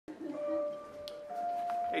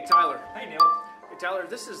Hey Tyler. Hey Neil. Hey Tyler,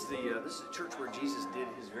 this is a church where Jesus did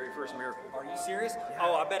his very first miracle. Are you serious? Yeah.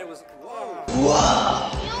 Oh, I bet it was. Whoa.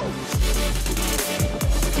 Wow.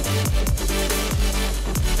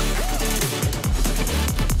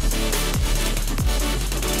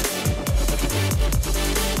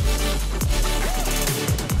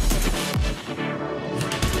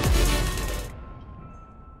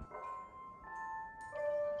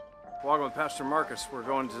 Walking with Pastor Marcus, we're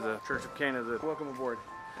going to the Church of Cana. Welcome aboard.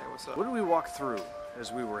 Hey, what's up? What did we walk through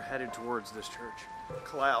as we were headed towards this church?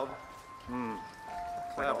 Cloud.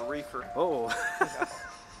 Cloud reefer. Oh.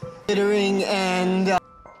 Littering and...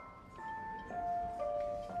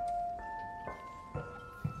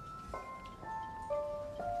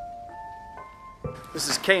 This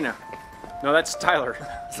is Cana. No, that's Tyler.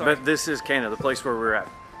 But this is Cana, the place where we're at.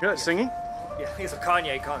 You know that singing? Yeah, it's a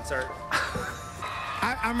Kanye concert.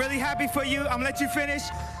 I'm really happy for you. I'm gonna let you finish.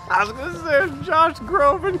 I was gonna say Josh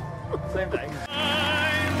Groban. Same thing.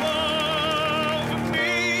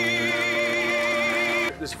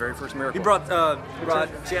 This is very first miracle. He brought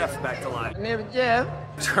Jeff back to life. Jeff.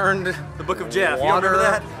 Turned The Book of Jeff. You water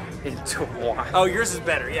remember that? into wine. Oh, yours is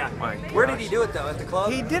better. Yeah. My Where did gosh. he do it though? At the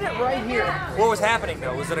club? He did it right here. What was happening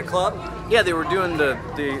though? Was it a club? Yeah, they were doing the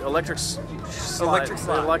electric slide. Electric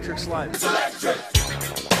slide. The electric slide.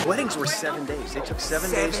 Weddings were 7 days. They took 7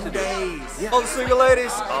 days to do. 7 days. Yeah. Oh, the single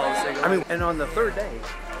ladies. Oh, the single. I mean, and on the third day,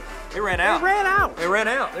 they ran out. they ran out. They ran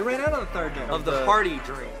out. They ran out on the third day of the party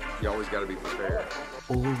drink. You always got to be prepared.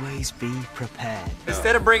 Always be prepared.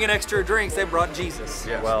 Instead of bringing extra drinks, they brought Jesus.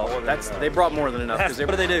 Yes. Well, they brought more than enough. What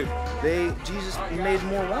did they do? Jesus made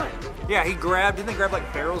more wine. Yeah, didn't they grab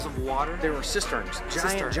like barrels of water? They were cisterns,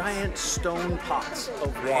 giant stone pots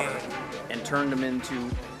of water, and turned them into.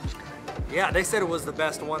 Yeah, they said it was the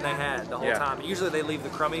best one they had the whole Yeah. time. Usually they leave the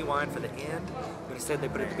crummy wine for the end, but instead they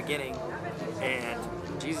put it at the beginning, and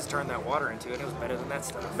Jesus turned that water into it, and it was better than that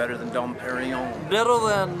stuff. Better than Dom Perignon. Better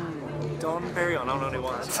than Don Perignon. I don't know any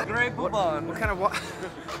wines. Great Bourbon. What kind of wine?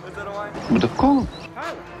 Is that a wine? But of course.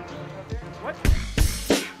 What?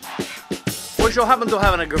 What you happen to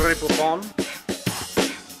having a great Bourbon?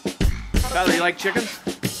 Tyler, you like chickens?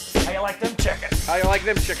 How you like them chickens? How you like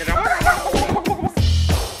them chickens?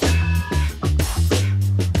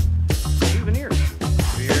 Souvenirs.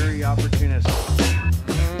 Very opportunistic.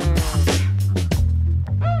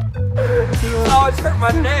 Oh, it's hurt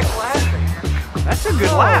my neck laughing. That's a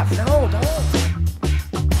good laugh. No, don't.